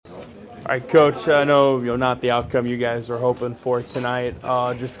All right, Coach, I know not the outcome you guys are hoping for tonight.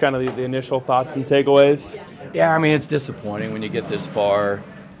 Just kind of the initial thoughts and takeaways. Yeah, I mean, it's disappointing when you get this far.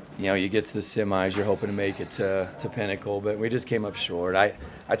 You get to the semis, you're hoping to make it to Pinnacle, but we just came up short. I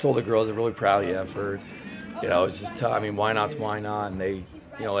told the girls I'm really proud of the effort. It's just tough. I mean, why not's why not? And they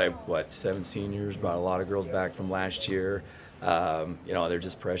have, 7 seniors, brought a lot of girls back from last year. They're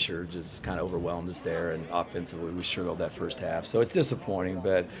just pressure, just kind of overwhelmed us there, and offensively we struggled that first half. So it's disappointing,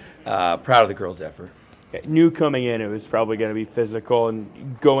 but proud of the girls' effort. New coming in, it was probably going to be physical,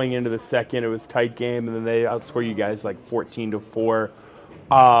 and going into the second, it was a tight game, and then they outscored you guys like 14-4.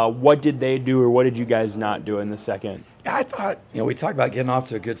 What did they do, or what did you guys not do in the second? I thought, we talked about getting off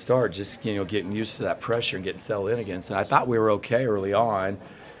to a good start, just, getting used to that pressure and getting settled in against. And I thought we were okay early on.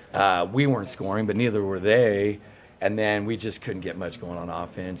 We weren't scoring, but neither were they. And then we just couldn't get much going on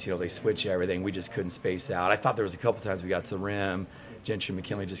offense. They switch everything. We just couldn't space out. I thought there was a couple times we got to the rim. Gentry and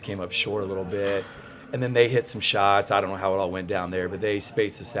McKinley just came up short a little bit. And then they hit some shots. I don't know how it all went down there, but they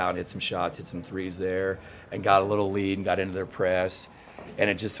spaced us out, hit some shots, hit some threes there, and got a little lead and got into their press. And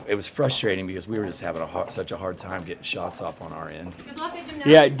it was frustrating because we were just having such a hard time getting shots off on our end.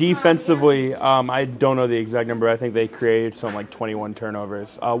 Yeah, defensively, I don't know the exact number. I think they created something like 21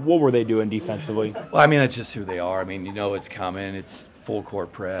 turnovers. What were they doing defensively? Well, I mean, it's just who they are. I mean, it's coming. It's full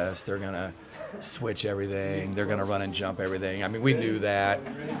court press. They're going to switch everything. They're going to run and jump everything. I mean, we knew that.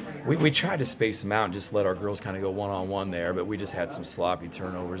 We tried to space them out and just let our girls kind of go one-on-one there, but we just had some sloppy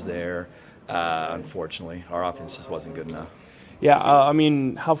turnovers there. Unfortunately, our offense just wasn't good enough. Yeah, I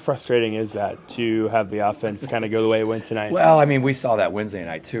mean, how frustrating is that to have the offense kind of go the way it went tonight? Well, I mean, we saw that Wednesday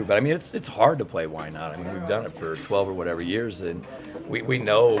night too, but I mean, it's hard to play why not? I mean, we've done it for 12 or whatever years, and we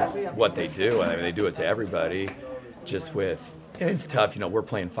know what they do. I mean, they do it to everybody. Just it's tough. We're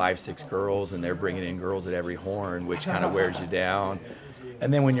playing 5-6 girls, and they're bringing in girls at every horn, which kind of wears you down.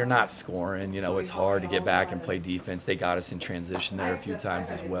 And then when you're not scoring, it's hard to get back and play defense. They got us in transition there a few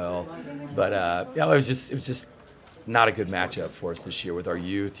times as well, but it was just not a good matchup for us this year with our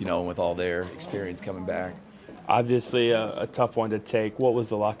youth, and with all their experience coming back. Obviously a tough one to take. What was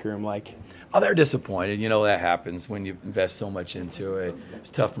the locker room like? Oh, they're disappointed. That happens when you invest so much into it.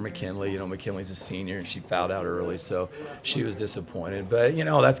 It's tough for McKinley. McKinley's a senior, and she fouled out early, so she was disappointed. But,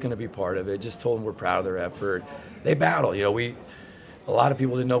 that's going to be part of it. Just told them we're proud of their effort. They battle. A lot of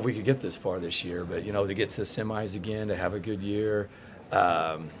people didn't know if we could get this far this year, but, to get to the semis again, to have a good year,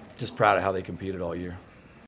 just proud of how they competed all year.